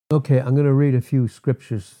Okay, I'm going to read a few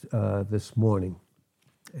scriptures this morning.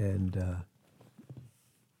 And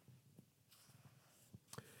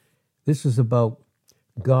this is about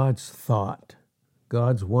God's thought,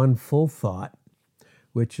 God's one full thought,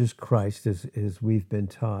 which is Christ, as we've been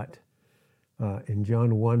taught. In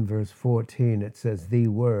John 1, verse 14, it says, the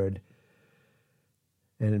Word.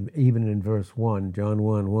 And even in verse 1, John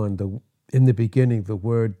 1, 1, in the beginning, the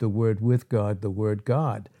Word with God, the Word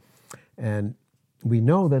God. And we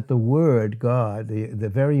know that the Word, God, the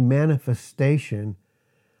very manifestation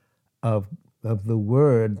of the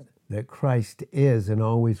Word that Christ is and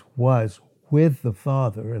always was with the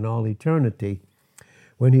Father in all eternity,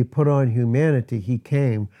 when he put on humanity, he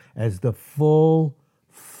came as the full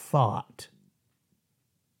thought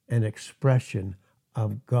and expression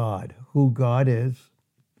of God, who God is,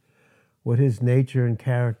 what his nature and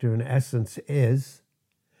character and essence is,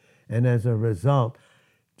 and as a result,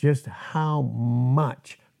 just how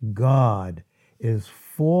much God is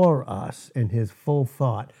for us in his full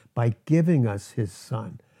thought by giving us his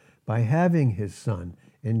Son, by having his Son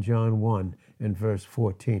in John 1 and verse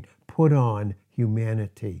 14, put on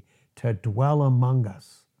humanity to dwell among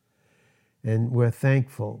us. And we're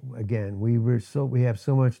thankful, again, we have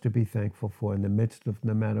so much to be thankful for in the midst of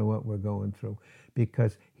no matter what we're going through,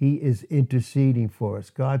 because he is interceding for us.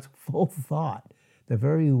 God's full thought, the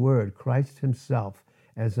very word, Christ himself,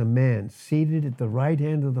 as a man seated at the right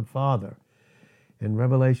hand of the Father in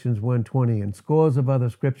Revelations 1:20 and scores of other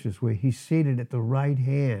scriptures where he's seated at the right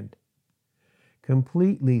hand,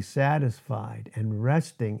 completely satisfied and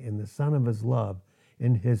resting in the Son of his love,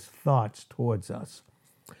 in his thoughts towards us.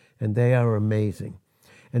 And they are amazing.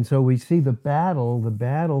 And so we see the battle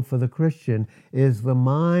for the Christian is the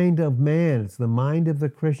mind of man. It's the mind of the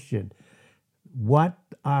Christian, what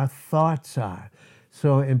our thoughts are.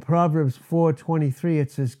 So in Proverbs 4:23, it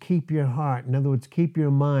says, keep your heart. In other words, keep your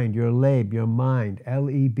mind, your leb, your mind,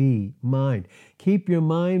 L-E-B, mind. Keep your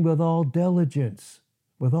mind with all diligence,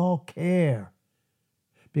 with all care,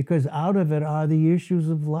 because out of it are the issues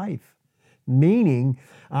of life. Meaning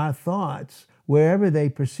our thoughts, wherever they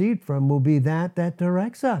proceed from, will be that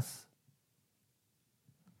directs us.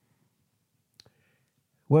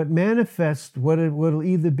 What manifests, what it will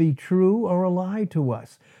either be true or a lie to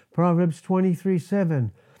us. Proverbs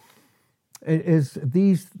 23:7 is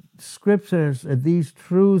these scriptures, these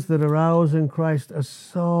truths that are ours in Christ are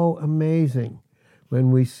so amazing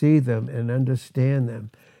when we see them and understand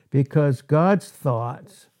them, because God's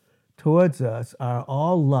thoughts towards us are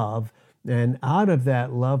all love, and out of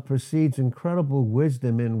that love proceeds incredible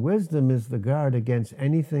wisdom, and wisdom is the guard against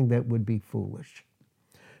anything that would be foolish.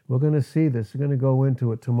 We're going to see this. We're going to go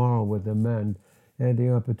into it tomorrow with the men. I had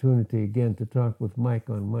the opportunity again to talk with Mike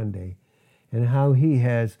on Monday, and how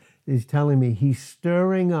he's telling me he's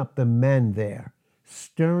stirring up the men there,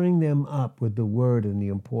 stirring them up with the word and the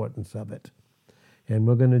importance of it. And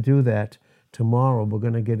we're going to do that tomorrow. We're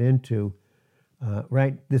going to get into,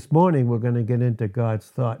 this morning we're going to get into God's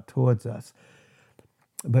thought towards us.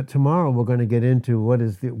 But tomorrow we're going to get into what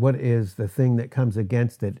is the thing that comes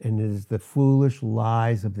against it, and it is the foolish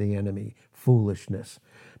lies of the enemy, foolishness.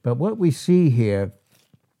 But what we see here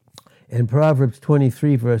in Proverbs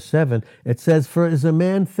 23, verse 7, it says, for as a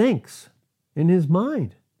man thinks in his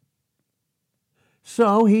mind,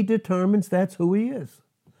 so he determines that's who he is.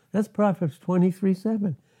 That's Proverbs 23,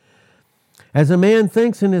 7. As a man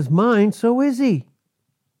thinks in his mind, so is he.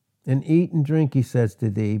 And eat and drink, he says to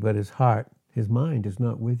thee, but his heart, his mind is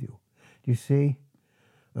not with you. Do you see?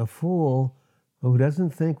 A fool who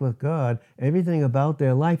doesn't think with God, everything about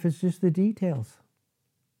their life is just the details.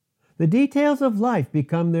 The details of life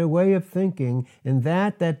become their way of thinking, and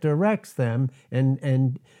that directs them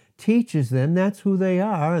and teaches them that's who they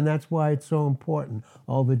are, and that's why it's so important,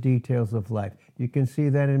 all the details of life. You can see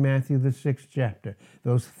that in Matthew, the 6th chapter.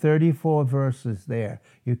 Those 34 verses there,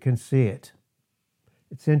 you can see it.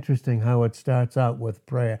 It's interesting how it starts out with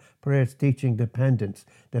prayer. Prayer is teaching dependence,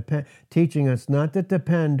 teaching us not to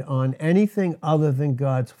depend on anything other than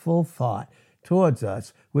God's full thought towards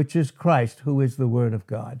us, which is Christ, who is the Word of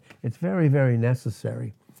God. It's very, very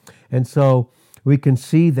necessary. And so we can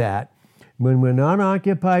see that when we're not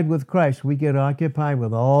occupied with Christ, we get occupied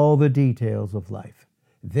with all the details of life.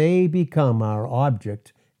 They become our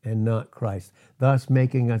object and not Christ, thus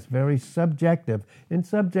making us very subjective. And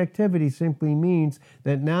subjectivity simply means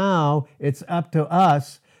that now it's up to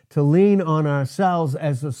us to lean on ourselves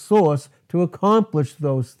as a source to accomplish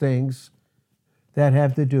those things that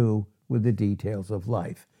have to do with the details of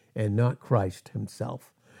life and not Christ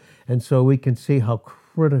himself. And so we can see how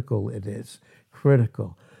critical it is,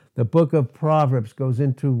 critical. The book of Proverbs goes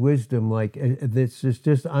into wisdom like this is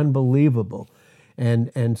just unbelievable.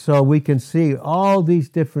 And so we can see all these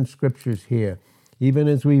different scriptures here, even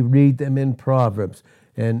as we read them in Proverbs.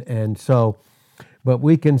 But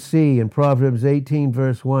we can see in Proverbs 18,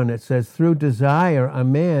 verse 1, it says, through desire, a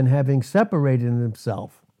man having separated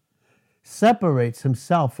himself, separates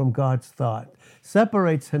himself from God's thought,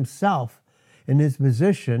 separates himself in his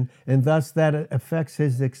position, and thus that affects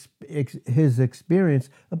his experience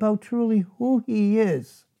about truly who he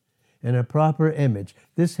is in a proper image.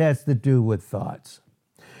 This has to do with thoughts.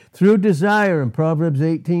 Through desire, in Proverbs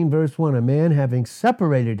 18, verse 1, a man having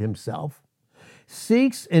separated himself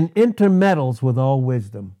seeks and intermeddles with all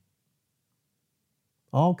wisdom.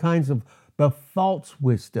 All kinds of the false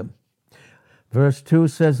wisdom. Verse 2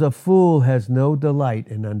 says, a fool has no delight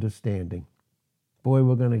in understanding. Boy,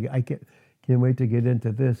 I can't wait to get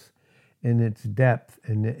into this in its depth,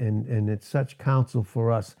 and it's such counsel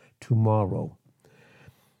for us tomorrow.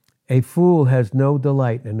 A fool has no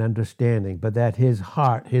delight in understanding, but that his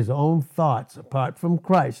heart, his own thoughts, apart from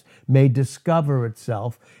Christ, may discover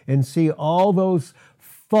itself and see all those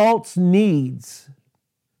false needs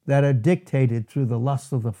that are dictated through the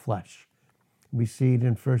lust of the flesh. We see it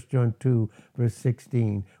in 1 John 2, verse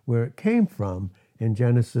 16, where it came from in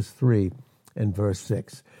Genesis 3 and verse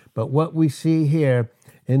 6. But what we see here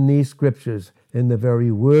in these scriptures, in the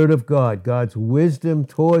very word of God, God's wisdom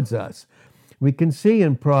towards us, we can see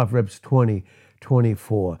in Proverbs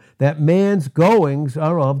 20:24 that man's goings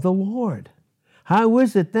are of the Lord. How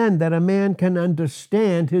is it then that a man can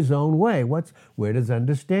understand his own way? Where does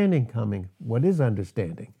understanding coming? What is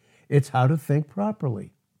understanding? It's how to think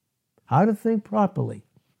properly. How to think properly.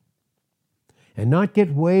 And not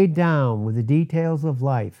get weighed down with the details of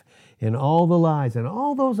life and all the lies and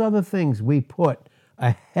all those other things we put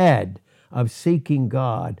ahead of seeking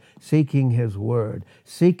God, seeking his word,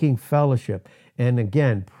 seeking fellowship. And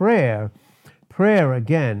again, prayer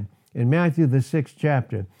again, in Matthew the 6th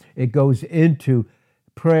chapter, it goes into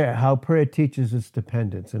prayer, how prayer teaches us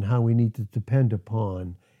dependence and how we need to depend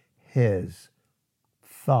upon his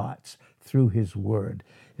thoughts through his word.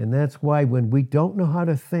 And that's why when we don't know how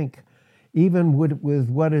to think, even with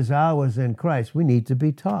what is ours in Christ, we need to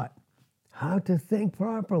be taught how to think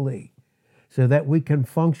properly so that we can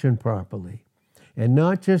function properly. And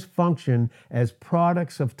not just function as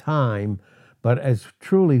products of time, but as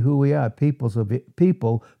truly who we are, people,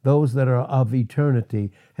 those that are of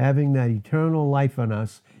eternity, having that eternal life in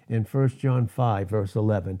us in 1 John 5, verse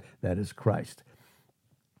 11, that is Christ.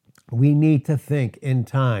 We need to think in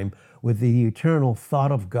time with the eternal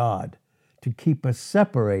thought of God to keep us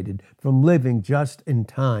separated from living just in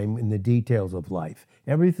time in the details of life.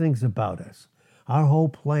 Everything's about us. Our whole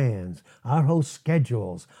plans, our whole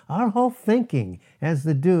schedules, our whole thinking has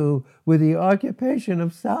to do with the occupation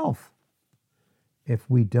of self. If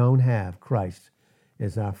we don't have Christ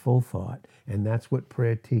as our full thought, and that's what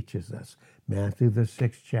prayer teaches us. Matthew the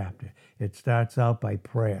 6th chapter, it starts out by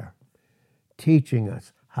prayer, teaching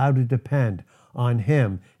us how to depend on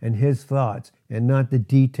him and his thoughts and not the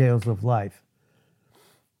details of life.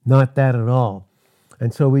 Not that at all.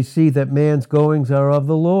 And so we see that man's goings are of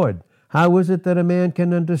the Lord. How is it that a man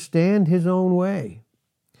can understand his own way?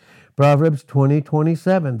 Proverbs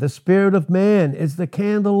 20:27, the spirit of man is the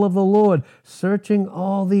candle of the Lord, searching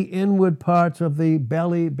all the inward parts of the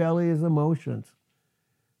belly. Belly is emotions.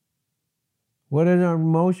 What are our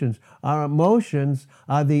emotions? Our emotions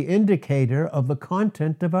are the indicator of the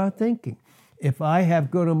content of our thinking. If I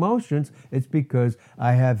have good emotions, it's because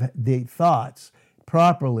I have the thoughts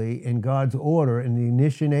properly in God's order in the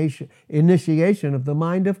initiation of the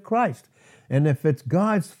mind of Christ. And if it's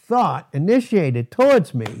God's thought initiated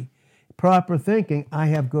towards me, proper thinking, I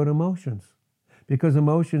have good emotions. Because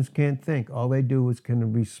emotions can't think. All they do is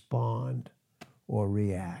can respond or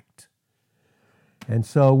react. And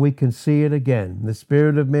so we can see it again. The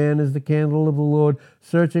spirit of man is the candle of the Lord,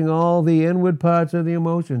 searching all the inward parts of the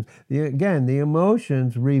emotions. The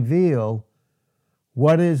emotions reveal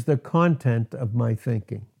what is the content of my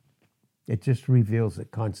thinking. It just reveals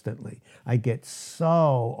it constantly. We get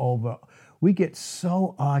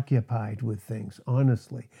so occupied with things,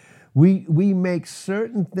 honestly. We make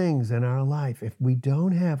certain things in our life, if we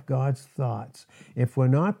don't have God's thoughts, if we're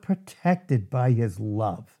not protected by his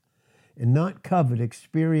love, and not covered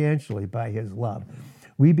experientially by his love,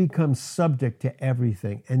 we become subject to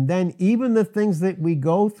everything. And then even the things that we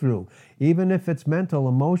go through, even if it's mental,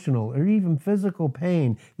 emotional, or even physical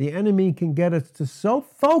pain, the enemy can get us to so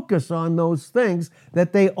focus on those things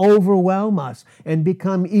that they overwhelm us and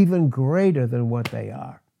become even greater than what they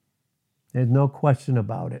are. There's no question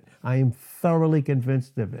about it. I am thoroughly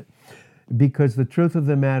convinced of it. Because the truth of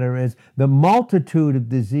the matter is the multitude of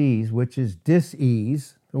disease, which is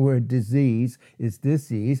dis-ease, The word disease is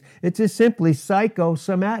disease. It's just simply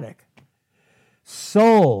psychosomatic.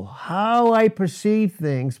 Soul, how I perceive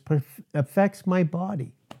things affects my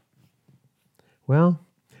body. Well,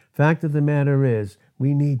 fact of the matter is,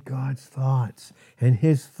 we need God's thoughts. And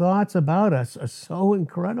his thoughts about us are so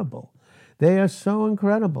incredible. They are so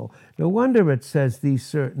incredible. No wonder it says these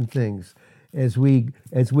certain things as we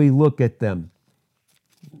look at them.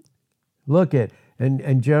 Look at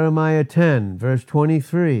and Jeremiah 10, verse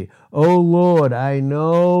 23. O Lord, I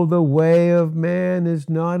know the way of man is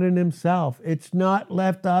not in himself. It's not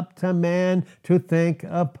left up to man to think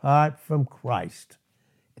apart from Christ.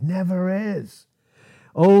 It never is.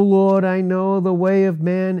 O Lord, I know the way of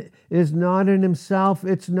man is not in himself.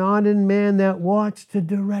 It's not in man that walks to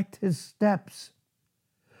direct his steps.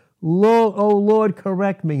 Lord, O Lord,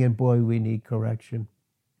 correct me. And boy, we need correction.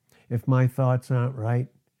 If my thoughts aren't right,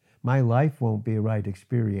 my life won't be right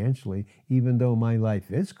experientially, even though my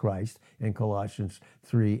life is Christ in Colossians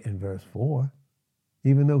 3 and verse 4.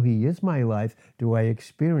 Even though he is my life, do I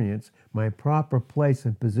experience my proper place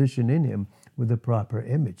and position in him with the proper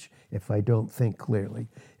image if I don't think clearly?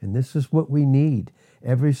 And this is what we need,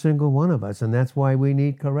 every single one of us, and that's why we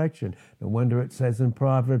need correction. No wonder it says in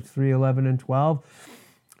Proverbs 3:11 and 12,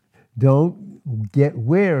 don't get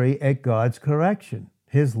weary at God's correction.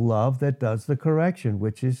 His love that does the correction,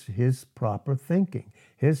 which is his proper thinking,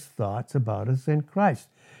 his thoughts about us in Christ.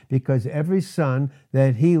 Because every son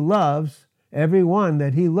that he loves, everyone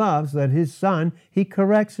that he loves, that his son, he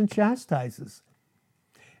corrects and chastises.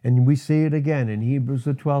 And we see it again in Hebrews,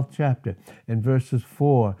 the 12th chapter, and verses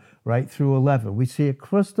 4 right through 11. We see it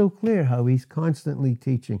crystal clear how he's constantly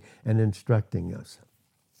teaching and instructing us.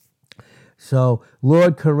 So,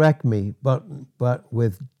 Lord, correct me, but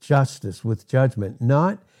with justice, with judgment,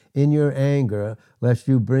 not in your anger, lest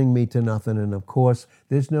you bring me to nothing. And of course,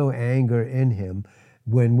 there's no anger in him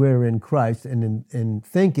when we're in Christ and in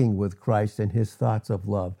thinking with Christ and his thoughts of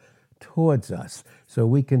love towards us. So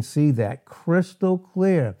we can see that crystal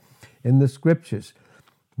clear in the scriptures.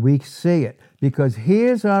 We see it because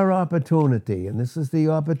here's our opportunity, and this is the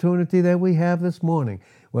opportunity that we have this morning.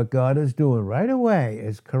 What God is doing right away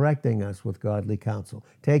is correcting us with godly counsel,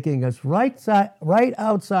 taking us right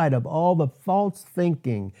outside of all the false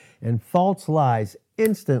thinking and false lies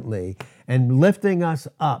instantly and lifting us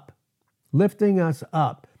up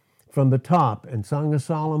from the top in Song of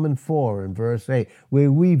Solomon 4 and verse 8, where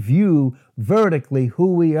we view vertically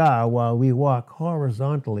who we are while we walk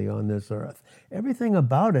horizontally on this earth. Everything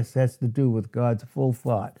about us has to do with God's full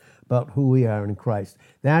thought about who we are in Christ.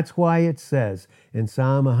 That's why it says in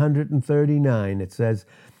Psalm 139, it says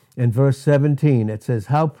in verse 17, it says,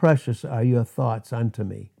 how precious are your thoughts unto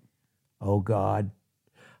me, O God.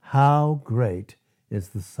 How great is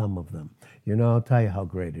the sum of them. You know, I'll tell you how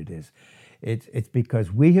great it is. It's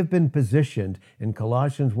because we have been positioned in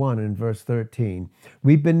Colossians 1 and verse 13.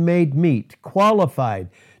 We've been made meet, qualified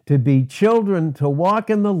to be children, to walk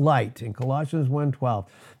in the light in Colossians 1:12,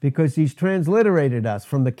 because he's transliterated us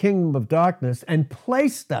from the kingdom of darkness and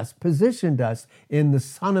placed us, positioned us in the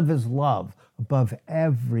Son of his love above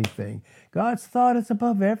everything. God's thought is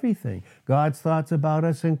above everything. God's thoughts about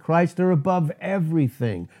us in Christ are above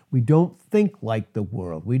everything. We don't think like the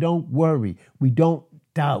world. We don't worry. We don't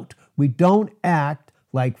doubt. We don't act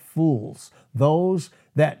like fools, those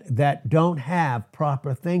that don't have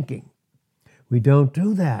proper thinking. We don't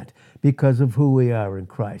do that because of who we are in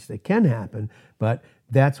Christ. It can happen, but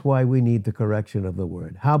that's why we need the correction of the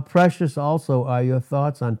word. How precious also are your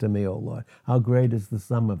thoughts unto me, O Lord. How great is the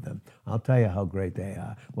sum of them. I'll tell you how great they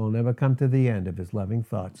are. We'll never come to the end of his loving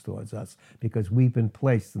thoughts towards us because we've been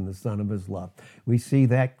placed in the Son of his love. We see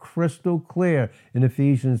that crystal clear in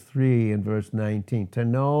Ephesians 3 and verse 19. To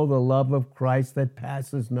know the love of Christ that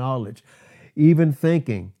passes knowledge. Even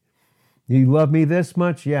thinking, you love me this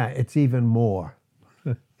much? Yeah, it's even more.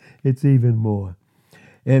 It's even more.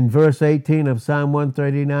 In verse 18 of Psalm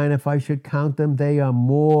 139, if I should count them, they are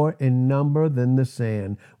more in number than the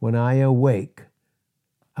sand. When I awake,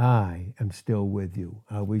 I am still with you.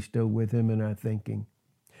 Are we still with him in our thinking?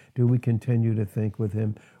 Do we continue to think with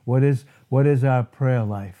him? What is our prayer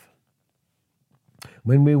life?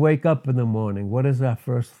 When we wake up in the morning, what is our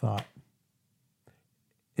first thought?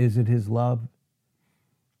 Is it his love?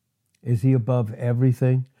 Is he above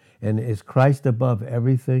everything? And is Christ above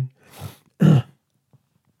everything?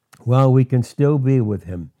 Well, we can still be with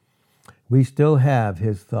him. We still have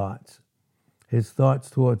his thoughts. His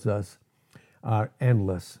thoughts towards us are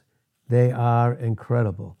endless. They are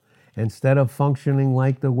incredible. Instead of functioning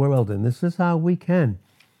like the world, and this is how we can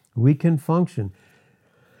function.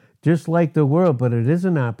 just like the world, but it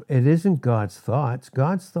isn't God's thoughts.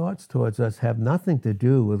 God's thoughts towards us have nothing to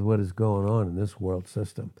do with what is going on in this world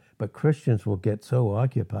system. But Christians will get so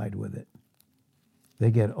occupied with it.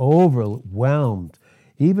 They get overwhelmed.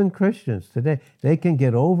 Even Christians today, they can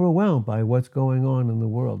get overwhelmed by what's going on in the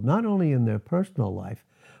world, not only in their personal life,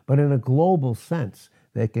 but in a global sense.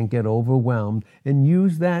 They can get overwhelmed and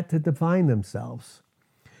use that to define themselves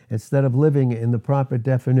instead of living in the proper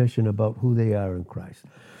definition about who they are in Christ.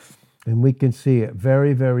 And we can see it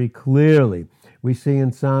very, very clearly. We see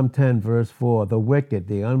in Psalm 10, verse 4, the wicked,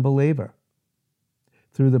 the unbeliever,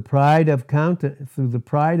 through the pride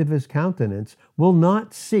of his countenance, will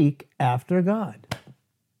not seek after God.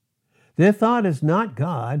 Their thought is not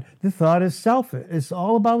God. Their thought is self. It's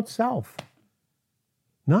all about self,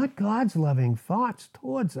 not God's loving thoughts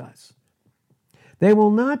towards us. They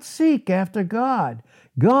will not seek after God.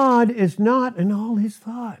 God is not in all his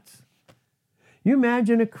thoughts. You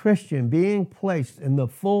imagine a Christian being placed in the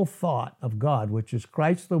full thought of God, which is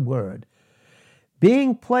Christ the Word,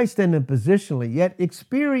 being placed in it positionally, yet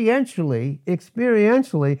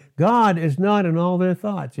experientially, God is not in all their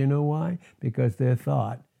thoughts. You know why? Because their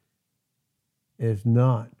thought is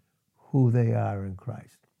not who they are in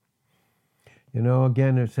Christ. You know,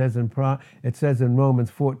 again, it says in Romans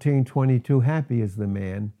 14:22, happy is the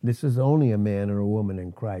man. This is only a man or a woman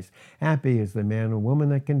in Christ. Happy is the man or woman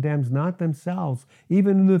that condemns not themselves,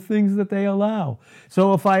 even in the things that they allow.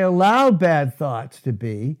 So if I allow bad thoughts to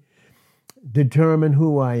determine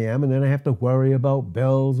who I am, and then I have to worry about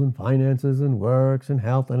bills and finances and works and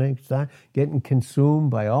health, and I start getting consumed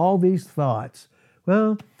by all these thoughts,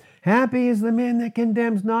 well, happy is the man that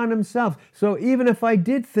condemns not himself. So even if I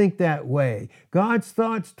did think that way, God's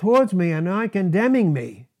thoughts towards me are not condemning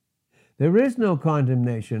me. There is no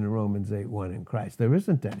condemnation in Romans 8:1 in Christ. There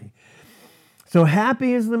isn't any. So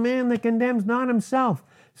happy is the man that condemns not himself.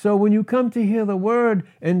 So when you come to hear the word,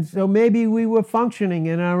 and so maybe we were functioning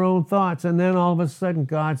in our own thoughts, and then all of a sudden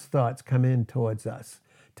God's thoughts come in towards us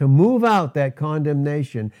to move out that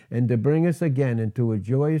condemnation and to bring us again into a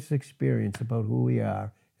joyous experience about who we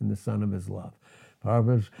are in the Son of his love.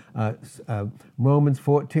 Romans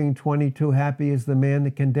 14:22, happy is the man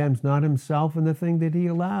that condemns not himself in the thing that he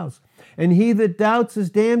allows. And he that doubts is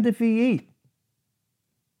damned if he eat.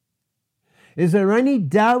 Is there any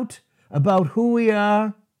doubt about who we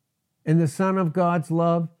are in the Son of God's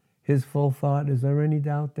love, his full thought? Is there any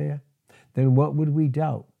doubt there? Then what would we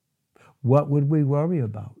doubt? What would we worry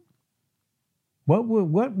about? What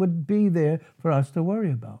would be there for us to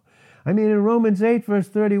worry about? I mean, in Romans 8, verse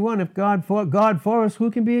 31, if God for us, who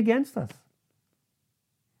can be against us?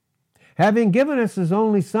 Having given us his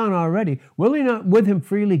only Son already, will he not with him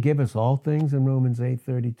freely give us all things in Romans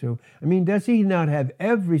 8:32? I mean, does he not have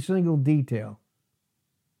every single detail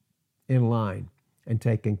in line and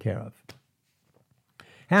taken care of?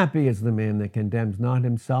 Happy is the man that condemns not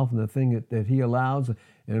himself in the thing that he allows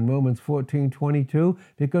in Romans 14:22,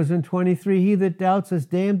 because in 23, he that doubts is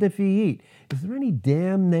damned if he eat. Is there any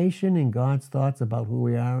damnation in God's thoughts about who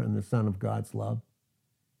we are in the Son of God's love?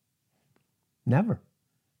 Never.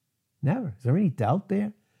 Never. Is there any doubt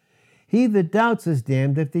there? He that doubts is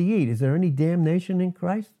damned if he eat. Is there any damnation in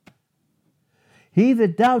Christ? He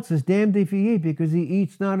that doubts is damned if he eat, because he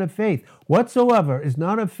eats not of faith. Whatsoever is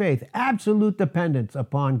not of faith, absolute dependence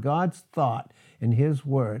upon God's thought and his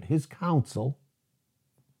word, his counsel.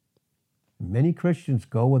 Many Christians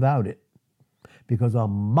go without it because a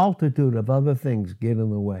multitude of other things get in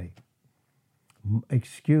the way.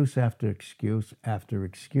 Excuse after excuse after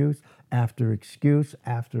excuse after excuse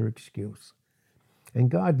after excuse. And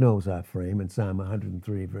God knows our frame in Psalm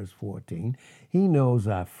 103, verse 14. He knows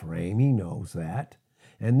our frame. He knows that.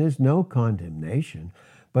 And there's no condemnation.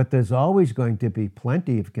 But there's always going to be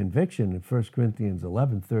plenty of conviction in 1 Corinthians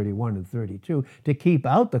 11, 31 and 32 to keep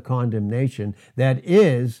out the condemnation that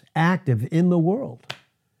is active in the world,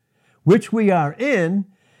 which we are in,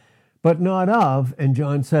 but not of, in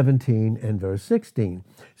John 17 and verse 16.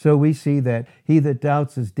 So we see that he that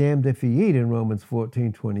doubts is damned if he eat in Romans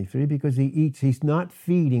 14:23, because he eats, he's not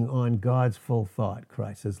feeding on God's full thought,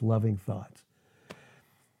 Christ, his loving thoughts.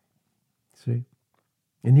 See?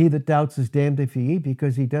 And he that doubts is damned if he eat,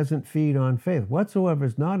 because he doesn't feed on faith. Whatsoever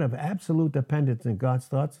is not of absolute dependence in God's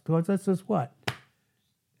thoughts towards us is what?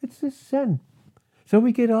 It's a sin. So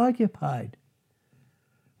we get occupied.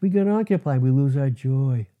 We lose our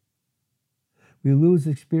joy. We lose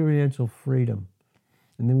experiential freedom.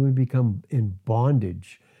 And then we become in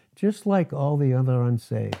bondage, just like all the other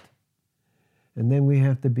unsaved. And then we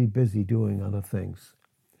have to be busy doing other things.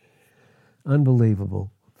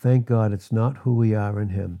 Unbelievable. Thank God it's not who we are in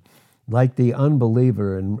him. Like the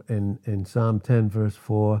unbeliever in Psalm 10, verse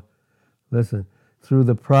 4, Listen, through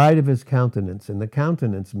the pride of his countenance. And the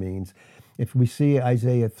countenance means, if we see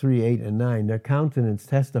Isaiah 3, 8, and 9, their countenance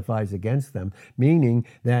testifies against them, meaning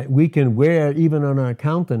that we can wear, even on our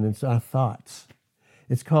countenance, our thoughts.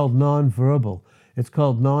 It's called nonverbal. It's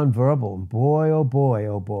called nonverbal. Boy, oh boy,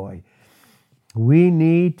 oh boy. We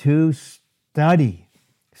need to study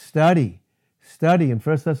in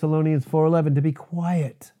 1 Thessalonians 4:11 to be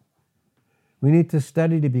quiet. We need to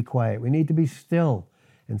study to be quiet. We need to be still.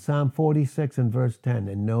 In Psalm 46 and verse 10,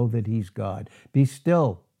 and know that he's God. Be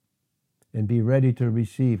still and be ready to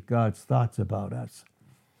receive God's thoughts about us.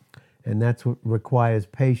 And that's what requires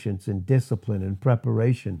patience and discipline and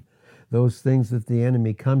preparation. Those things that the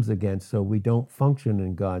enemy comes against so we don't function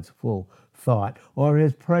in God's full thought or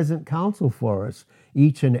his present counsel for us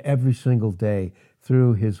each and every single day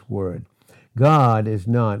through his word. God is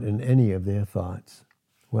not in any of their thoughts.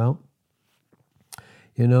 Well,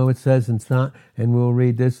 it says in Psalm, and we'll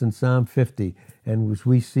read this in Psalm 50, and which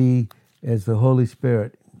we see as the Holy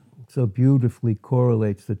Spirit so beautifully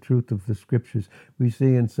correlates the truth of the Scriptures. We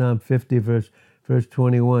see in Psalm 50, verse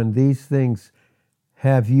 21, these things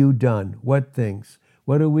have you done. What things?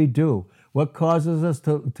 What do we do? What causes us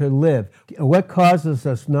to live? What causes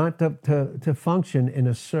us not to function in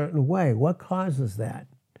a certain way? What causes that?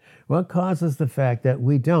 What causes the fact that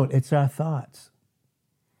we don't? It's our thoughts.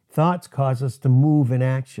 Thoughts cause us to move in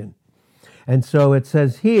action. And so it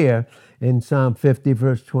says here in Psalm 50,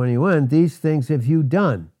 verse 21, these things have you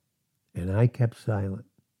done, and I kept silent.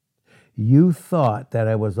 You thought that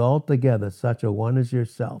I was altogether such a one as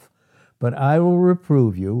yourself. But I will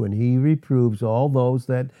reprove you, and he reproves all those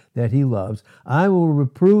that he loves. I will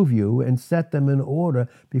reprove you and set them in order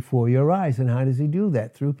before your eyes. And how does he do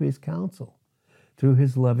that? Through his counsel, through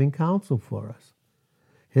his loving counsel for us,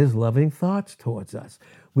 his loving thoughts towards us.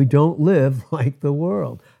 We don't live like the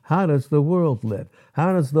world. How does the world live?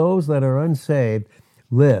 How does those that are unsaved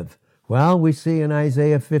live? Well, we see in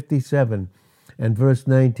Isaiah 57 and verse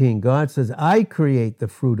 19, God says, I create the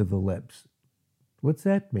fruit of the lips. What's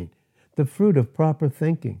that mean? The fruit of proper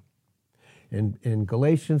thinking. In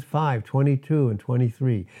Galatians 5, 22 and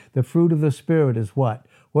 23, the fruit of the Spirit is what?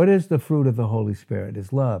 What is the fruit of the Holy Spirit?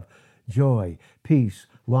 It's love, joy, peace,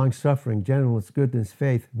 long-suffering, gentleness, goodness,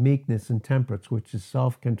 faith, meekness, and temperance, which is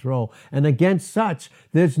self-control. And against such,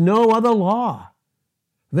 there's no other law.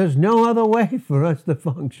 There's no other way for us to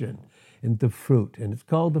function in the fruit. And it's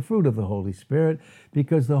called the fruit of the Holy Spirit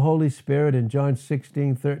because the Holy Spirit in John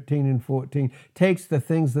 16, 13, and 14 takes the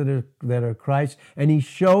things that are Christ and he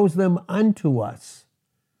shows them unto us.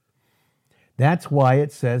 That's why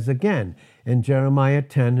it says again in Jeremiah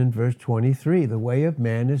 10 and verse 23, the way of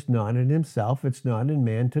man is not in himself, it's not in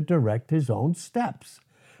man to direct his own steps.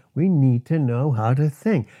 We need to know how to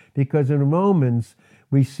think because in Romans,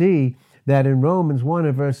 we see that in Romans 1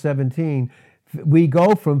 and verse 17, we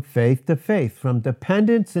go from faith to faith, from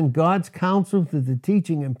dependence in God's counsel to the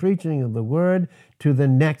teaching and preaching of the word to the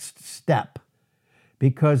next step.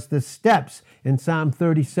 Because the steps in Psalm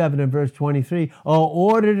 37 and verse 23 are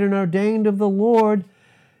ordered and ordained of the Lord.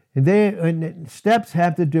 And steps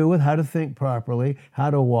have to do with how to think properly, how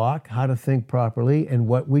to walk, how to think properly, and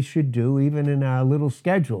what we should do even in our little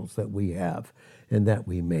schedules that we have and that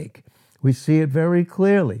we make. We see it very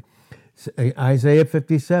clearly. Isaiah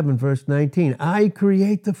 57, verse 19, I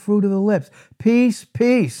create the fruit of the lips. Peace,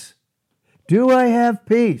 peace. Do I have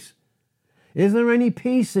peace? Is there any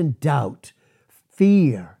peace in doubt,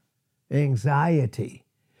 fear, anxiety?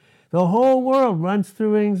 The whole world runs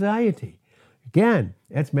through anxiety. Again,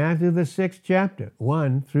 that's Matthew the 6th chapter,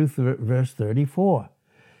 1 through verse 34.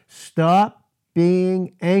 Stop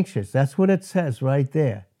being anxious. That's what it says right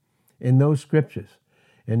there in those scriptures.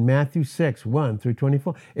 In Matthew 6, 1 through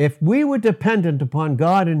 24. If we were dependent upon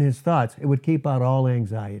God and his thoughts, it would keep out all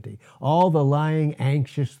anxiety, all the lying,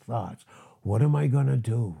 anxious thoughts. What am I going to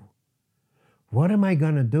do? What am I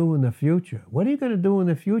going to do in the future? What are you going to do in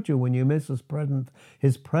the future when you miss his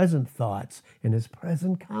present thoughts and his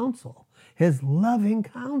present counsel, his loving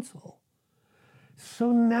counsel?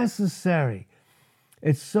 So necessary.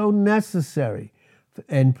 It's so necessary.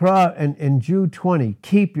 In Jude 20,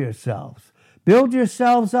 keep yourselves. Build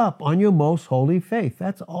yourselves up on your most holy faith.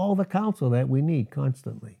 That's all the counsel that we need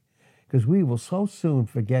constantly. Because we will so soon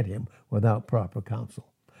forget him without proper counsel.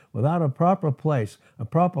 Without a proper place, a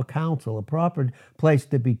proper counsel, a proper place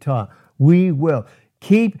to be taught. We will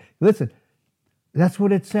listen, that's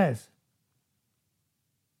what it says.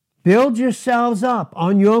 Build yourselves up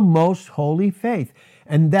on your most holy faith.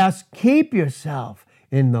 And thus keep yourself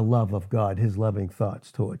in the love of God, his loving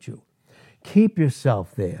thoughts towards you. Keep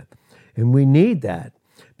yourself there. And we need that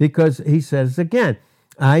because he says again,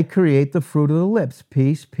 I create the fruit of the lips.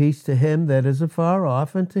 Peace, peace to him that is afar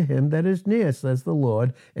off and to him that is near, says the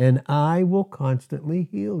Lord, and I will constantly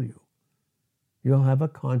heal you. You'll have a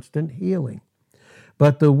constant healing.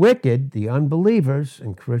 But the wicked, the unbelievers,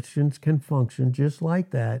 and Christians can function just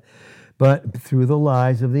like that, but through the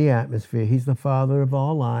lies of the atmosphere. He's the father of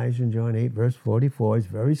all lies in John 8, verse 44. He's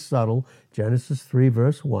very subtle. Genesis 3,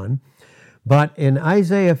 verse 1. But in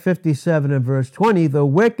Isaiah 57 and verse 20, the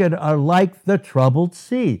wicked are like the troubled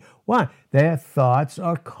sea. Why? Their thoughts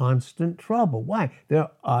are constant trouble. Why? They're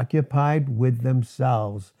occupied with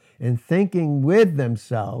themselves and thinking with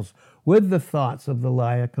themselves, with the thoughts of the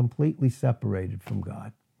liar completely separated from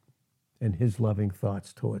God and his loving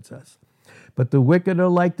thoughts towards us. But the wicked are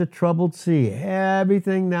like the troubled sea.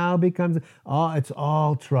 Everything now becomes, it's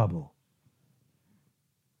all trouble.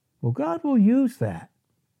 Well, God will use that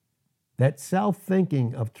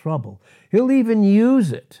self-thinking of trouble. He'll even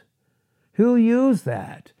use it. He'll use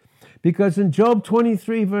that. Because in Job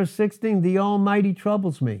 23, verse 16, the Almighty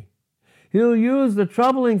troubles me. He'll use the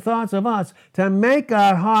troubling thoughts of us to make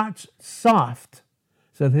our hearts soft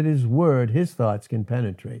so that his word, his thoughts can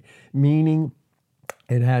penetrate. Meaning,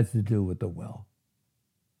 it has to do with the will.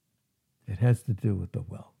 It has to do with the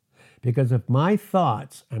will. Because if my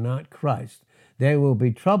thoughts are not Christ, there will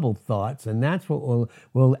be troubled thoughts, and that's what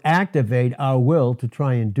will activate our will to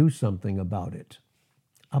try and do something about it.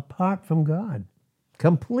 Apart from God,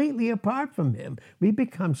 completely apart from him, we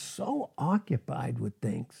become so occupied with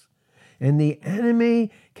things. And the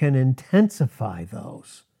enemy can intensify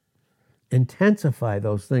those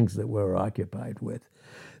things that we're occupied with.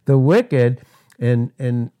 The wicked,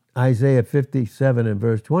 in Isaiah 57 and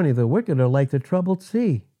verse 20, the wicked are like the troubled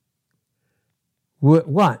sea.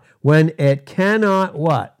 What? When it cannot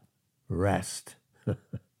what? Rest.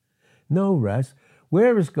 No rest.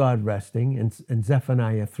 Where is God resting? In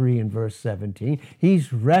Zephaniah 3 and verse 17,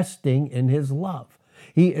 he's resting in his love.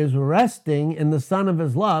 He is resting in the Son of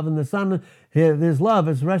his love, and the Son of his love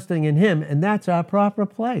is resting in him, and that's our proper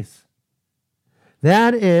place.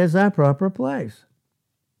 That is our proper place.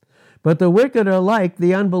 But the wicked are like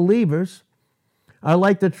the unbelievers, are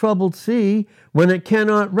like the troubled sea when it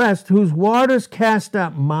cannot rest, whose waters cast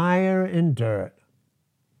up mire and dirt.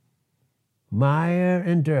 Mire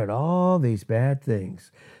and dirt, all these bad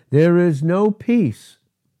things. There is no peace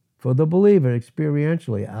for the believer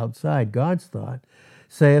experientially outside God's thought,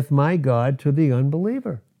 saith my God to the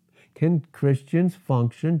unbeliever. Can Christians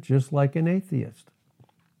function just like an atheist?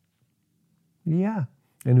 Yeah.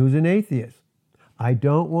 And who's an atheist? I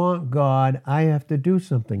don't want God. I have to do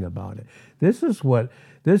something about it. This is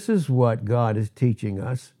what God is teaching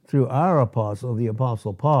us through our apostle, the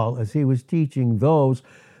Apostle Paul, as he was teaching those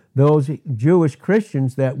Jewish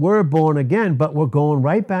Christians that were born again, but were going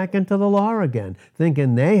right back into the law again,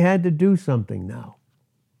 thinking they had to do something now.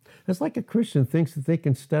 It's like a Christian thinks that they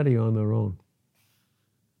can study on their own.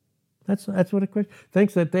 That's what a Christian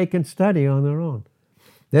thinks, that they can study on their own.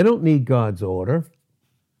 They don't need God's order.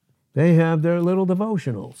 They have their little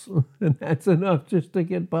devotionals, and that's enough just to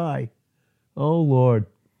get by. Oh, Lord.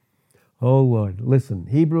 Oh, Lord. Listen,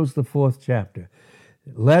 Hebrews, the 4th chapter.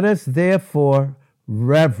 Let us therefore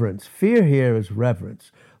reverence. Fear here is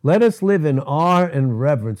reverence. Let us live in awe and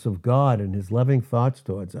reverence of God and his loving thoughts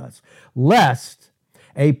towards us, lest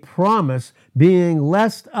a promise being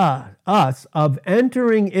lest us of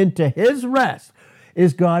entering into his rest.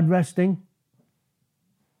 Is God resting?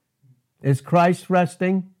 Is Christ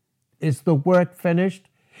resting? Is the work finished?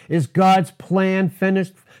 Is God's plan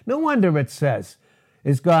finished? No wonder it says,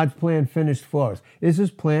 is God's plan finished for us? Is his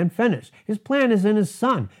plan finished? His plan is in his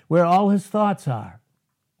Son, where all his thoughts are.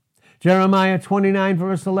 Jeremiah 29,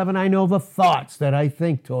 verse 11, I know the thoughts that I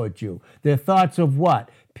think toward you. They're thoughts of what?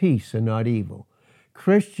 Peace and not evil.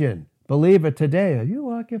 Christian, believer today, are you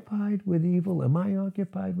occupied with evil? Am I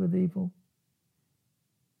occupied with evil?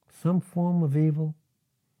 Some form of evil?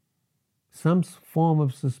 Some form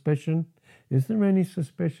of suspicion? Is there any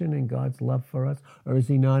suspicion in God's love for us? Or is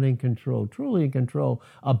he not in control, truly in control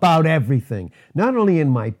about everything? Not only in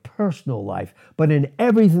my personal life, but in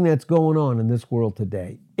everything that's going on in this world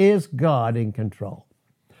today. Is God in control?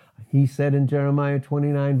 He said in Jeremiah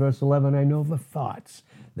 29, verse 11, I know the thoughts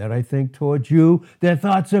that I think towards you. They're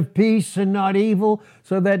thoughts of peace and not evil,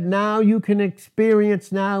 so that now you can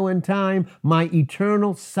experience now in time my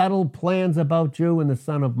eternal settled plans about you and the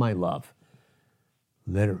Son of my love.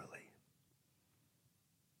 Literally.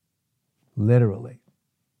 Literally.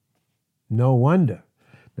 No wonder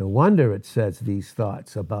it says these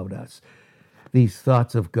thoughts about us. These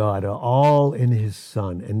thoughts of God are all in his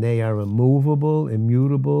Son, and they are immovable,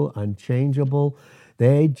 immutable, unchangeable.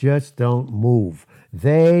 They just don't move.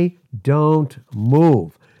 They Don't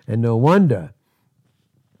move. And no wonder.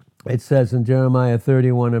 It says in Jeremiah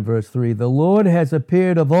 31 and verse 3, the Lord has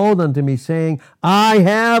appeared of old unto me, saying, I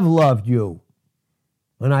have loved you,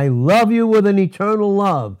 and I love you with an eternal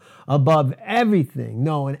love above everything,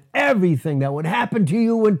 knowing everything that would happen to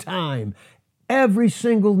you in time. Every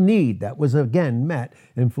single need that was again met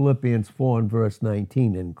in Philippians 4 and verse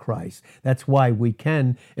 19 in Christ. That's why we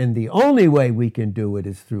can, and the only way we can do it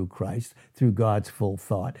is through Christ, through God's full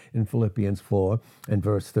thought in Philippians 4 and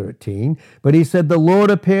verse 13. But he said, the Lord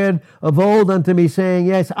appeared of old unto me, saying,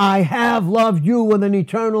 yes, I have loved you with an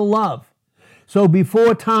eternal love. So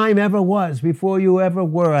before time ever was, before you ever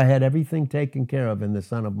were, I had everything taken care of in the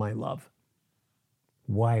Son of my love.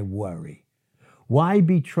 Why worry? Why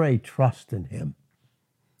betray trust in him?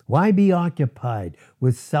 Why be occupied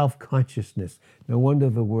with self-consciousness? No wonder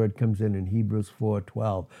the word comes in Hebrews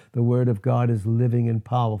 4:12. The word of God is living and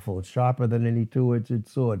powerful. It's sharper than any two-edged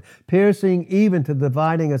sword, piercing even to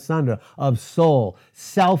dividing asunder of soul,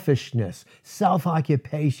 selfishness,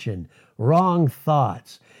 self-occupation, wrong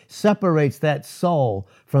thoughts. Separates that soul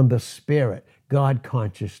from the spirit, God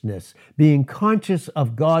consciousness, being conscious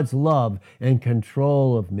of God's love and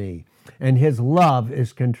control of me. And his love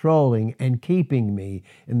is controlling and keeping me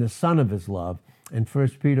in the Son of his love. In 1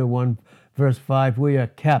 Peter 1, verse 5, we are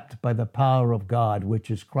kept by the power of God,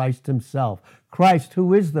 which is Christ himself. Christ,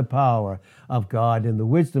 who is the power of God and the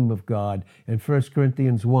wisdom of God, in 1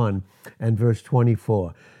 Corinthians 1 and verse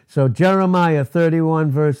 24. So Jeremiah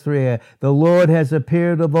 31, verse 3, the Lord has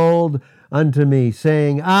appeared of old unto me,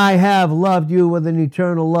 saying, I have loved you with an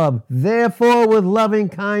eternal love. Therefore, with loving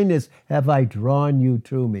kindness have I drawn you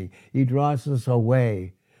to me. He draws us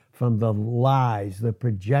away from the lies, the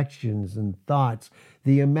projections and thoughts,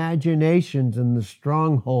 the imaginations and the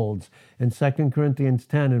strongholds in 2 Corinthians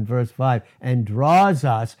 10 and verse 5, and draws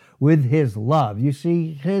us with his love. You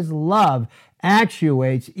see, his love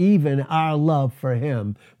actuates even our love for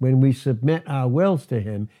him when we submit our wills to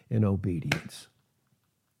him in obedience.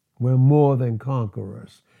 We're more than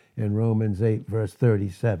conquerors. In Romans 8, verse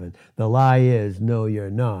 37, the lie is, no,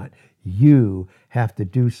 you're not. You have to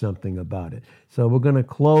do something about it. So we're going to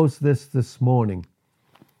close this morning.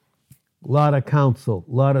 A lot of counsel,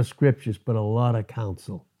 a lot of scriptures, but a lot of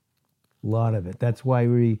counsel. A lot of it. That's why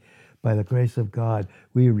we, by the grace of God,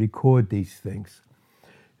 we record these things.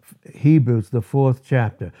 Hebrews, the 4th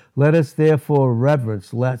chapter. Let us therefore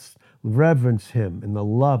reverence him in the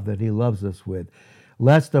love that he loves us with,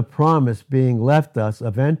 lest a promise being left us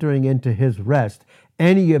of entering into his rest,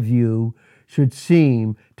 any of you should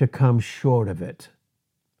seem to come short of it.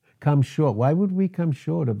 Come short. Why would we come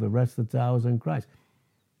short of the rest that's ours in Christ?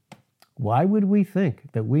 Why would we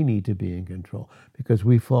think that we need to be in control? Because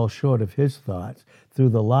we fall short of his thoughts through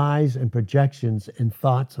the lies and projections and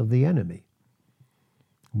thoughts of the enemy.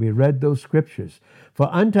 We read those scriptures. For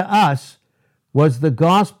unto us was the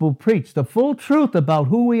gospel preached, the full truth about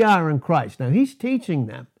who we are in Christ. Now, he's teaching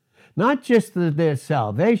them, not just their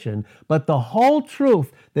salvation, but the whole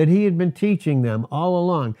truth that he had been teaching them all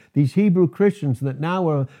along, these Hebrew Christians that now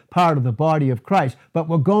are part of the body of Christ, but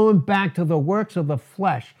were going back to the works of the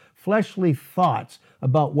flesh, fleshly thoughts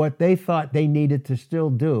about what they thought they needed to still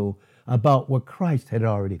do about what Christ had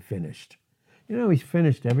already finished. You know, he's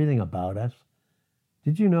finished everything about us.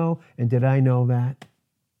 Did you know, and did I know that?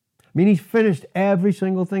 I mean, he's finished every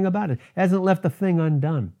single thing about it. Hasn't left a thing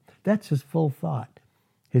undone. That's his full thought.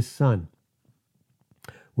 His Son.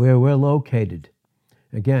 Where we're located.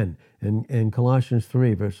 Again, in Colossians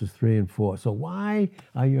 3, verses 3 and 4. So why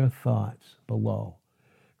are your thoughts below?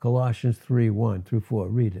 Colossians 3, 1 through 4.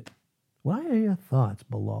 Read it. Why are your thoughts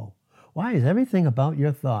below? Why is everything about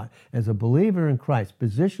your thought as a believer in Christ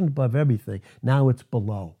positioned above everything? Now it's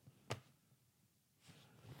below.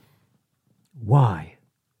 Why?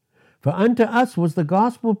 For unto us was the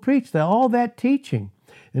gospel preached, all that teaching.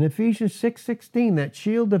 In Ephesians 6:16, that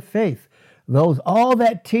shield of faith, all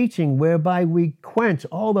that teaching whereby we quench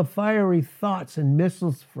all the fiery thoughts and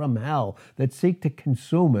missiles from hell that seek to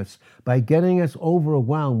consume us by getting us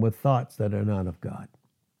overwhelmed with thoughts that are not of God.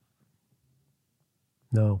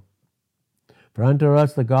 No. For unto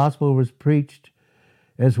us the gospel was preached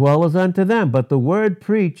as well as unto them, but the word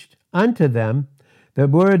preached unto them, the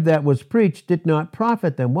word that was preached did not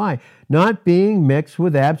profit them. Why? Not being mixed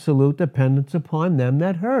with absolute dependence upon them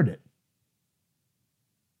that heard it.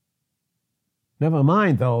 Never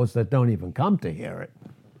mind those that don't even come to hear it.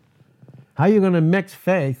 How are you going to mix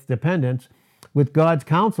faith, dependence, with God's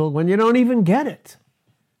counsel when you don't even get it?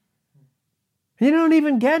 You don't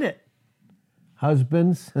even get it.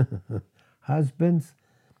 Husbands,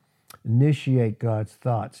 initiate God's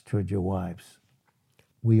thoughts toward your wives.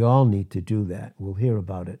 We all need to do that. We'll hear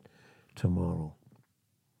about it tomorrow.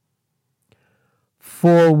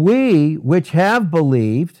 For we which have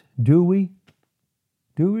believed, do we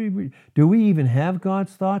even have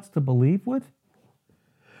God's thoughts to believe with?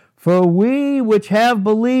 For we which have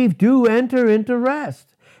believed do enter into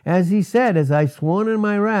rest. As he said, as I sworn in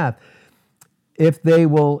my wrath, if they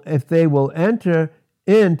will enter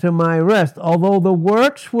into my rest, although the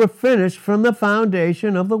works were finished from the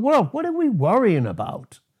foundation of the world. What are we worrying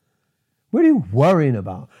about? What are you worrying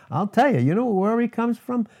about? I'll tell you, you know where worry comes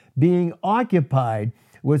from? Being occupied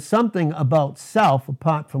with something about self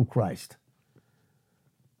apart from Christ.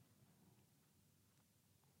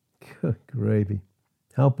 Good gravy.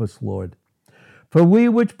 Help us, Lord. For we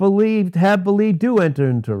which have believed, do enter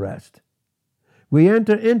into rest. We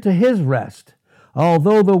enter into his rest,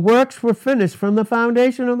 although the works were finished from the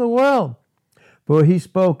foundation of the world. For he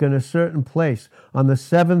spoke in a certain place on the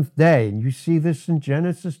seventh day, and you see this in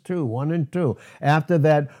Genesis 2, 1 and 2, after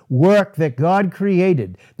that work that God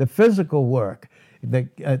created, the physical work,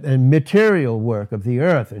 and material work of the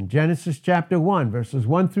earth, in Genesis chapter 1, verses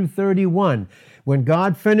 1 through 31. When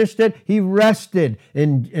God finished it, he rested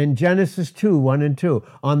in Genesis 2, 1 and 2.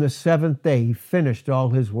 On the seventh day, he finished all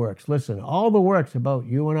his works. Listen, all the works about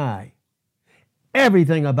you and I,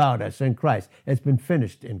 everything about us in Christ has been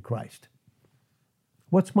finished in Christ.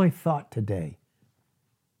 What's my thought today?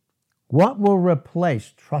 What will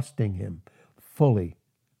replace trusting him fully?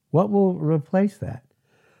 What will replace that?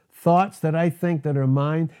 Thoughts that I think that are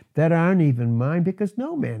mine that aren't even mine, because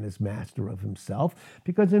no man is master of himself.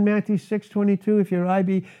 Because in Matthew 6:22, if your eye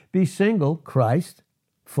be single, Christ,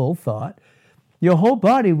 full thought, your whole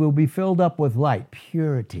body will be filled up with light,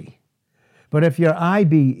 purity. But if your eye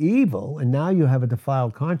be evil, and now you have a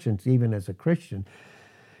defiled conscience even as a Christian,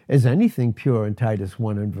 is anything pure in Titus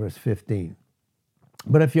 1 and verse 15?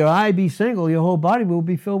 But if your eye be single, your whole body will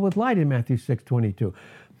be filled with light in Matthew 6:22.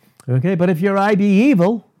 Okay, but if your eye be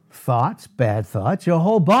evil, thoughts, bad thoughts, your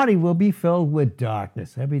whole body will be filled with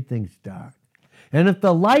darkness. Everything's dark. And if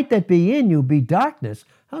the light that be in you be darkness,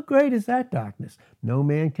 how great is that darkness? No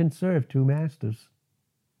man can serve two masters.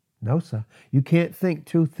 No, sir. You can't think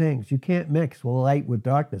two things. You can't mix light with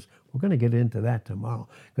darkness. We're going to get into that tomorrow,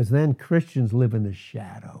 because then Christians live in the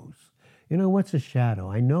shadows. You know, what's a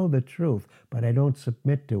shadow? I know the truth, but I don't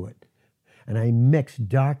submit to it. And I mix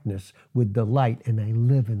darkness with the light, and I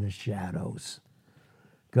live in the shadows.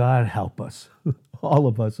 God help us, all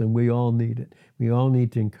of us, and we all need it. We all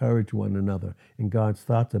need to encourage one another in God's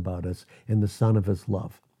thoughts about us in the Son of his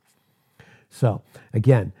love. So,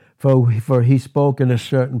 again, for he spoke in a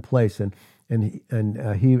certain place, and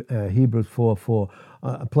Hebrews 4:4,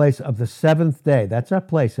 a place of the seventh day. That's our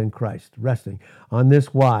place in Christ, resting on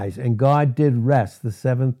this wise. And God did rest the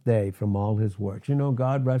seventh day from all his works. You know,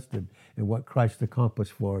 God rested in what Christ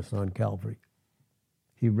accomplished for us on Calvary.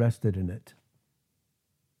 He rested in it.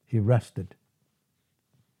 He rested.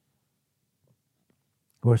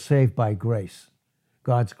 We're saved by grace,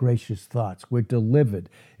 God's gracious thoughts. We're delivered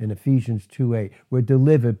in Ephesians 2:8. We're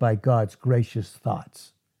delivered by God's gracious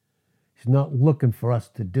thoughts. He's not looking for us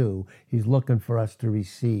to do. He's looking for us to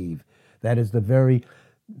receive. That is the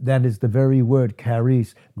very word,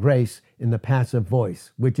 charis, grace, in the passive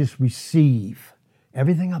voice. We just receive.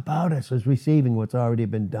 Everything about us is receiving what's already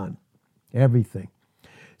been done. Everything.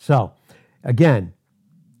 So, again,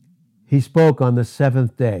 he spoke on the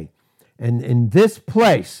seventh day. And in this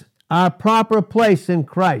place, our proper place in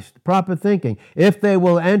Christ, proper thinking, if they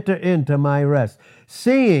will enter into my rest.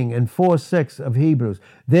 Seeing in 4:6 of Hebrews,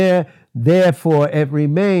 therefore it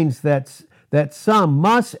remains that some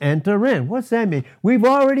must enter in. What's that mean? We've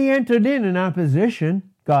already entered in our position,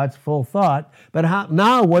 God's full thought. But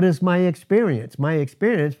now what is my experience? My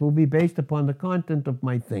experience will be based upon the content of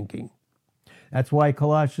my thinking. That's why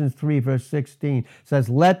Colossians 3, verse 16 says,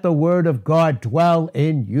 let the word of God dwell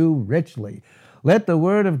in you richly. Let the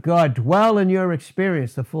word of God dwell in your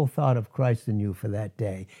experience, the full thought of Christ in you for that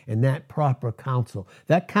day, and that proper counsel.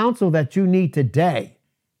 That counsel that you need today.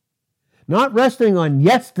 Not resting on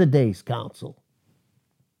yesterday's counsel.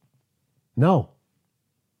 No.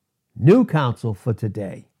 New counsel for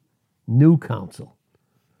today. New counsel.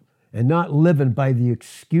 And not living by the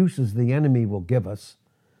excuses the enemy will give us.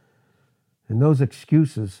 And those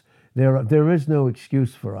excuses, there is no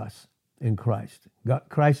excuse for us in Christ.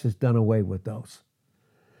 Christ has done away with those.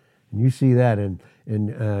 And you see that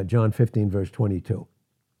in John 15, verse 22.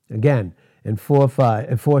 Again, in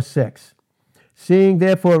 4:6. Seeing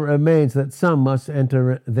therefore it remains that some must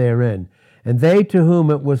enter therein. And they to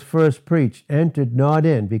whom it was first preached entered not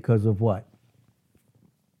in because of what?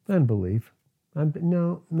 Unbelief.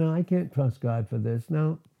 No, I can't trust God for this.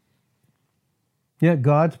 No. Yet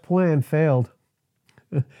God's plan failed.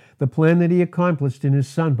 The plan that he accomplished in his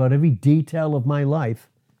Son, about every detail of my life.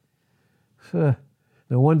 No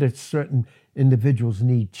wonder certain individuals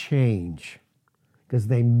need change, because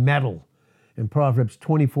they meddle in Proverbs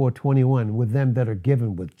 24:21 with them that are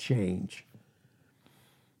given with change.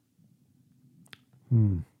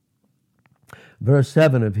 Verse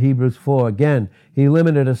 7 of Hebrews 4, again, he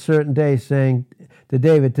limited a certain day, saying to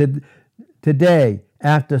David, today,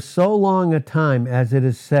 after so long a time, as it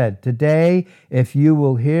is said, today, if you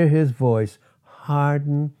will hear his voice,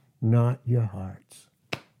 harden not your hearts.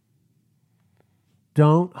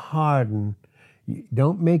 Don't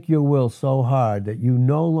make your will so hard that you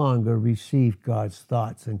no longer receive God's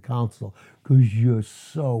thoughts and counsel because you're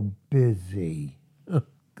so busy. Oh,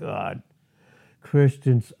 God.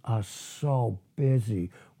 Christians are so busy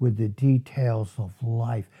with the details of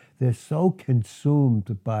life. They're so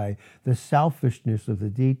consumed by the selfishness of the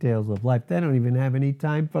details of life. They don't even have any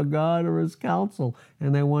time for God or his counsel.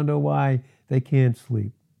 And they wonder why they can't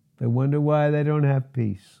sleep. They wonder why they don't have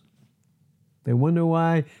peace. They wonder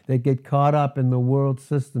why they get caught up in the world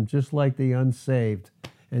system just like the unsaved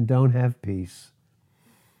and don't have peace.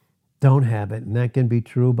 Don't have it. And that can be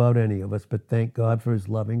true about any of us, but thank God for his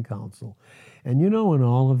loving counsel. And in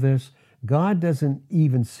all of this, God doesn't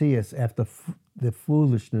even see us after the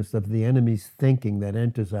foolishness of the enemy's thinking that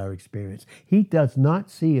enters our experience. He does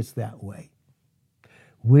not see us that way.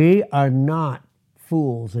 We are not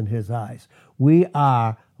fools in his eyes. We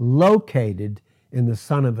are located in the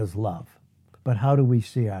Son of his love. But how do we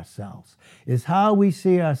see ourselves? Is how we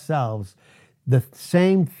see ourselves the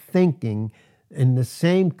same thinking and the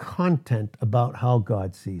same content about how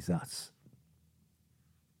God sees us?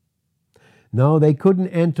 No, they couldn't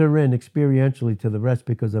enter in experientially to the rest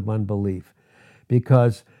because of unbelief.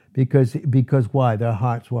 Because why? Their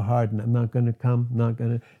hearts were hardened. I'm not going to come.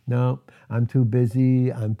 No, I'm too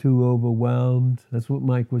busy. I'm too overwhelmed. That's what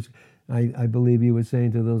Mike was, I believe he was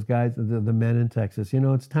saying to those guys, the men in Texas.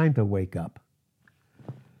 It's time to wake up.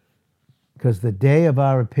 Because the day of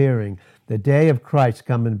our appearing, the day of Christ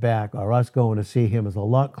coming back, or us going to see him, is a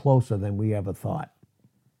lot closer than we ever thought.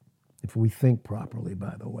 If we think properly,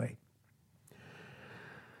 by the way.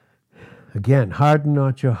 Again, harden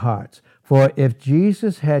not your hearts. For if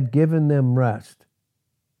Jesus had given them rest,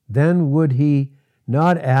 then would he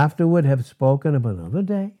not afterward have spoken of another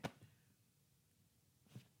day?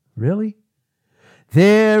 Really?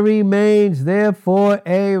 There remains therefore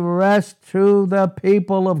a rest to the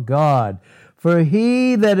people of God. For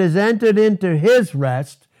he that is entered into his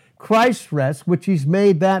rest, Christ's rest, which he's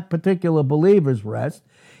made that particular believer's rest,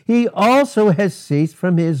 he also has ceased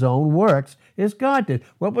from his own works, as God did.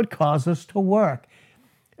 What would cause us to work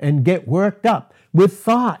and get worked up? With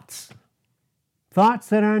thoughts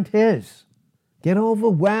that aren't his. Get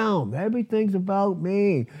overwhelmed. Everything's about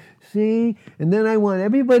me. See? And then I want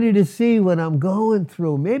everybody to see what I'm going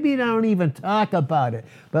through. Maybe I don't even talk about it,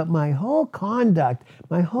 but my whole conduct,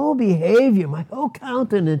 my whole behavior, my whole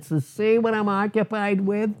countenance is see what I'm occupied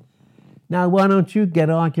with. Now, why don't you get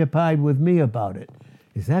occupied with me about it?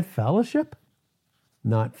 Is that fellowship?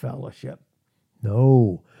 Not fellowship.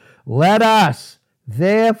 No. Let us,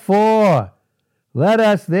 therefore,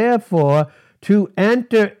 to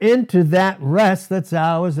enter into that rest that's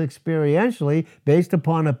ours experientially based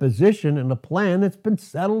upon a position and a plan that's been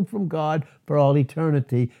settled from God for all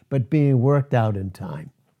eternity, but being worked out in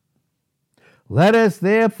time. Let us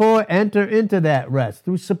therefore enter into that rest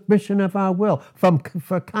through submission of our will,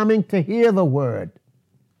 for coming to hear the word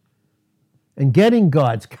and getting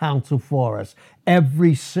God's counsel for us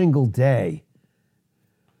every single day.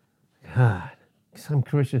 God, some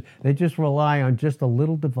Christians, they just rely on just a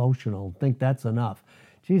little devotional and think that's enough.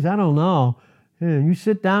 Geez, I don't know. You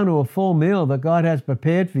sit down to a full meal that God has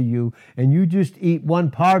prepared for you, and you just eat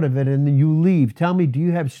one part of it and then you leave. Tell me, do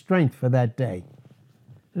you have strength for that day?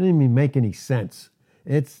 It doesn't even make any sense.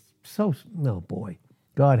 It's so, no, boy.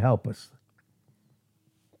 God help us.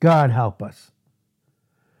 God help us.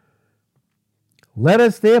 Let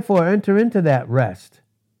us therefore enter into that rest,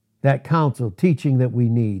 that counsel, teaching that we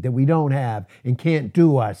need, that we don't have and can't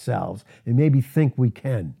do ourselves, and maybe think we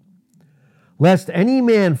can. Lest any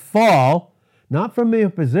man fall, not from your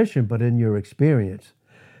position, but in your experience,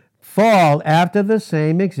 fall after the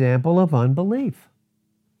same example of unbelief.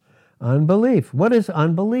 Unbelief. What is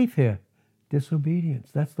unbelief here? Disobedience.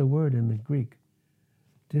 That's the word in the Greek.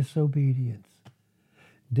 Disobedience.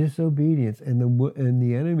 Disobedience. And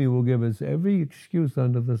the enemy will give us every excuse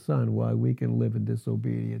under the sun why we can live in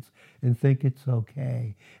disobedience and think it's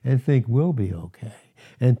okay, and think we'll be okay,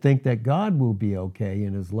 and think that God will be okay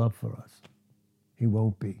in his love for us. He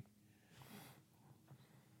won't be.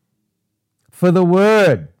 For the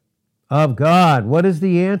word of God. What is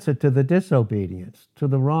the answer to the disobedience, to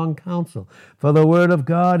the wrong counsel? For the word of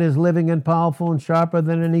God is living and powerful and sharper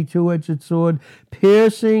than any two-edged sword,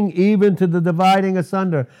 piercing even to the dividing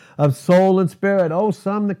asunder of soul and spirit. Oh,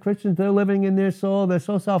 the Christians, they're living in their soul. They're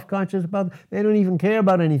so self-conscious about it. They don't even care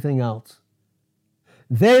about anything else.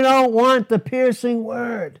 They don't want the piercing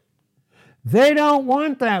word. They don't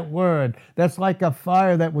want that word. That's like a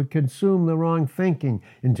fire that would consume the wrong thinking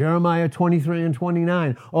in Jeremiah 23 and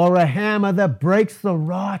 29. Or a hammer that breaks the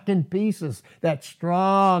rock in pieces, that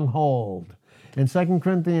stronghold. In 2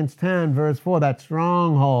 Corinthians 10, verse 4, that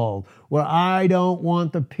stronghold where I don't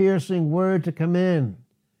want the piercing word to come in.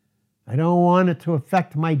 I don't want it to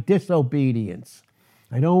affect my disobedience.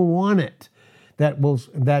 I don't want it.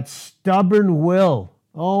 That stubborn will.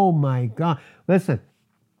 Oh my God. Listen.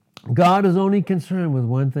 God is only concerned with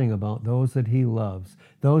one thing about those that he loves,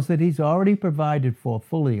 those that he's already provided for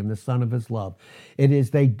fully in the Son of his love. It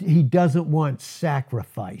is he doesn't want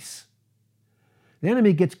sacrifice. The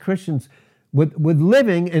enemy gets Christians with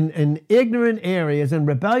living in ignorant areas and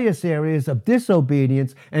rebellious areas of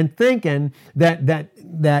disobedience and thinking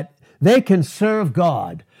that they can serve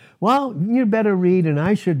God. Well, you better read, and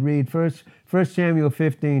I should read 1 Samuel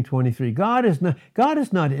 15:23. God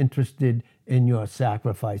is not interested in your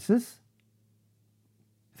sacrifices,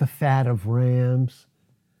 the fat of rams.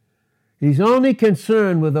 He's only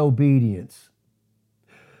concerned with obedience.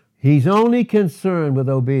 He's only concerned with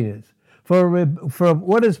obedience. For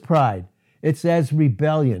what is pride? It says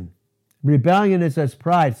rebellion. Rebellion is as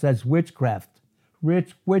pride, it says witchcraft.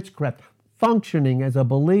 Witchcraft, functioning as a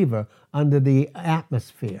believer under the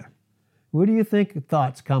atmosphere. Where do you think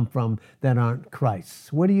thoughts come from that aren't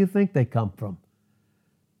Christ's? Where do you think they come from?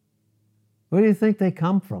 Where do you think they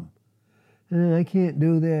come from? I can't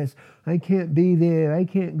do this. I can't be there. I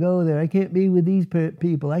can't go there. I can't be with these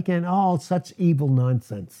people. I can't. All such evil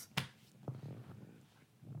nonsense.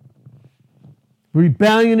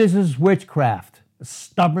 Rebellion is his witchcraft. A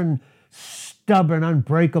stubborn,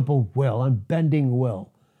 unbreakable will, unbending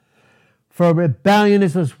will. For rebellion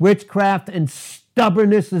is his witchcraft, and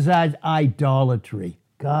stubbornness is idolatry.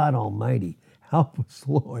 God Almighty, help us,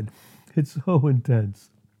 Lord. It's so intense.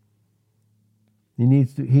 He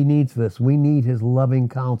needs this. We need his loving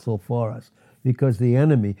counsel for us because the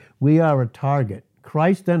enemy, we are a target.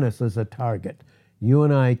 Christ in us is a target. You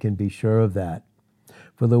and I can be sure of that.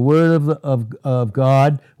 For the word of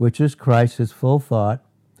God, which is Christ, his full thought,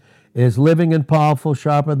 is living and powerful,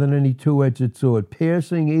 sharper than any two-edged sword,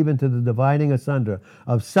 piercing even to the dividing asunder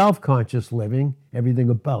of self-conscious living, everything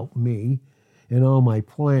about me, and all my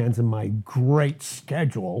plans and my great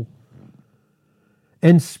schedule,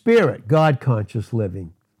 and spirit, God-conscious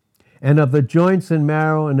living, and of the joints and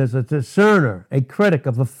marrow, and as a discerner, a critic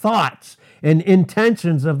of the thoughts and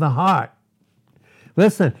intentions of the heart.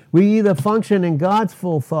 Listen, we either function in God's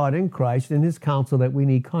full thought in Christ, in his counsel that we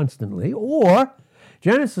need constantly, or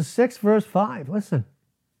Genesis 6, verse 5, listen.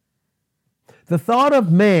 The thought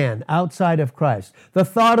of man outside of Christ, the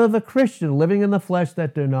thought of the Christian living in the flesh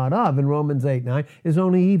that they're not of, in Romans 8:9, is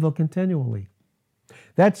only evil continually.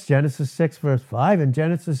 That's Genesis 6, verse 5, and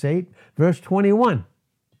Genesis 8, verse 21.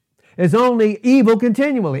 Is only evil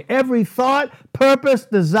continually. Every thought, purpose,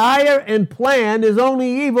 desire, and plan is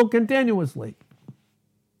only evil continuously.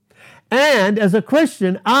 And as a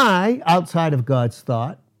Christian, I, outside of God's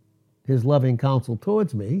thought, his loving counsel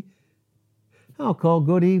towards me, I'll call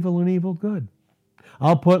good evil and evil good.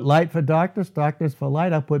 I'll put light for darkness, darkness for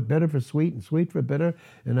light. I'll put bitter for sweet and sweet for bitter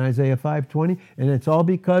in Isaiah 5:20. And it's all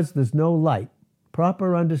because there's no light.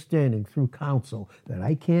 Proper understanding through counsel that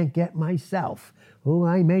I can't get myself. Oh,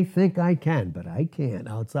 I may think I can, but I can't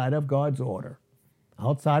outside of God's order,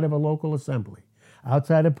 outside of a local assembly,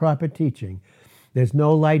 outside of proper teaching. There's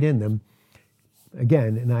no light in them.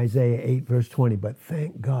 Again, in Isaiah 8, verse 20, but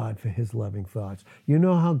thank God for his loving thoughts. You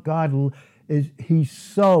know how God is, he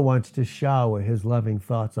so wants to shower his loving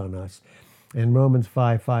thoughts on us. In Romans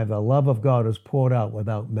 5:5, the love of God is poured out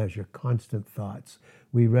without measure, constant thoughts.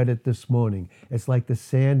 We read it this morning. It's like the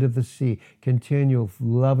sand of the sea, continual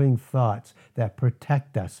loving thoughts that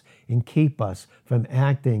protect us and keep us from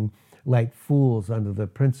acting like fools under the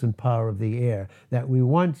prince and power of the air that we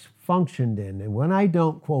once functioned in. And when I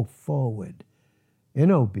don't go forward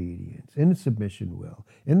in obedience, in submission will,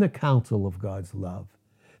 in the counsel of God's love,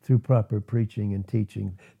 through proper preaching and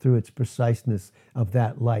teaching, through its preciseness of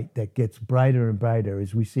that light that gets brighter and brighter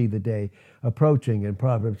as we see the day approaching in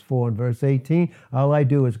Proverbs 4 and verse 18, all I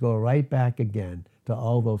do is go right back again to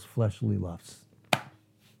all those fleshly lusts.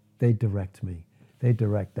 They direct me. They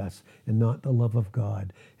direct us, and not the love of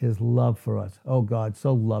God, his love for us. Oh, God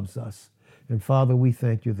so loves us. And Father, we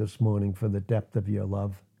thank you this morning for the depth of your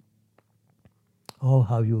love. Oh,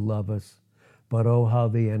 how you love us, but oh, how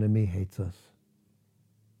the enemy hates us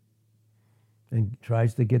and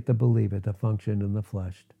tries to get the believer to function in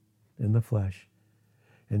the flesh,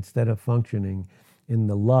 instead of functioning in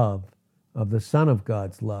the love of the Son of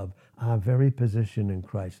God's love, our very position in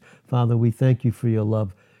Christ. Father, we thank you for your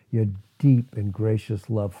love, your deep and gracious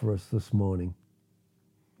love for us this morning.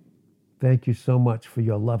 Thank you so much for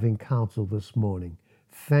your loving counsel this morning.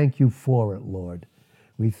 Thank you for it, Lord.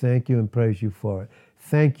 We thank you and praise you for it.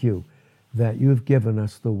 Thank you that you've given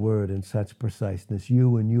us the word in such preciseness,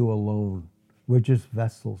 you and you alone. We're just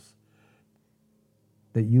vessels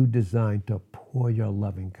that you designed to pour your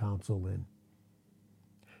loving counsel in,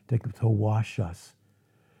 to wash us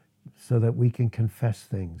so that we can confess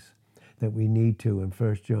things that we need to in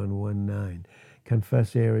 1 John 1:9.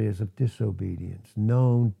 Confess areas of disobedience,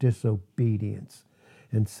 known disobedience,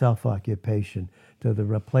 and self-occupation to the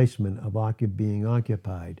replacement of being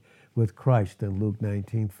occupied with Christ in Luke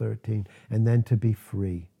 19:13, and then to be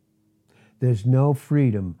free. There's no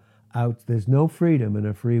freedom in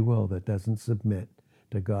a free will that doesn't submit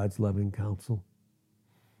to God's loving counsel.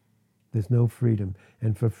 There's no freedom.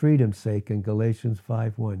 And for freedom's sake, in Galatians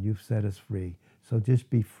 5:1, you've set us free. So just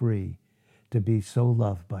be free to be so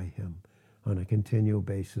loved by him on a continual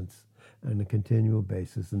basis. And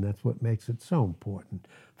that's what makes it so important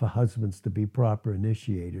for husbands to be proper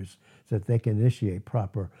initiators, so that they can initiate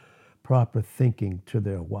proper thinking to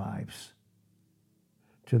their wives.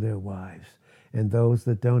 And those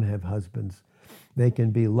that don't have husbands, they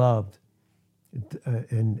can be loved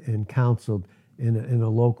and counseled in a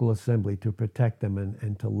local assembly to protect them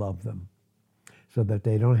and to love them, so that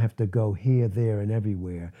they don't have to go here, there, and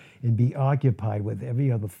everywhere and be occupied with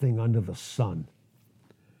every other thing under the sun.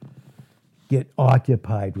 Get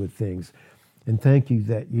occupied with things. And thank you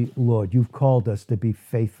that, Lord, you've called us to be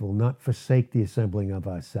faithful, not forsake the assembling of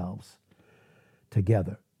ourselves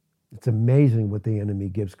together. It's amazing what the enemy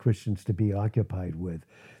gives Christians to be occupied with.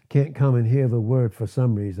 Can't come and hear the word for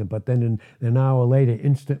some reason, but then an hour later,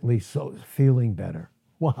 instantly so feeling better.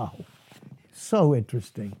 Wow. So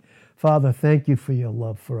interesting. Father, thank you for your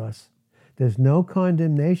love for us. There's no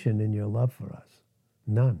condemnation in your love for us.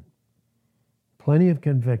 None. Plenty of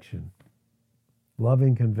conviction,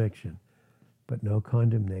 loving conviction, but no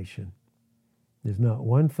condemnation. There's not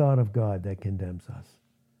one thought of God that condemns us.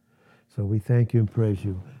 So we thank you and praise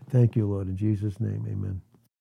you. Thank you, Lord. In Jesus' name, amen.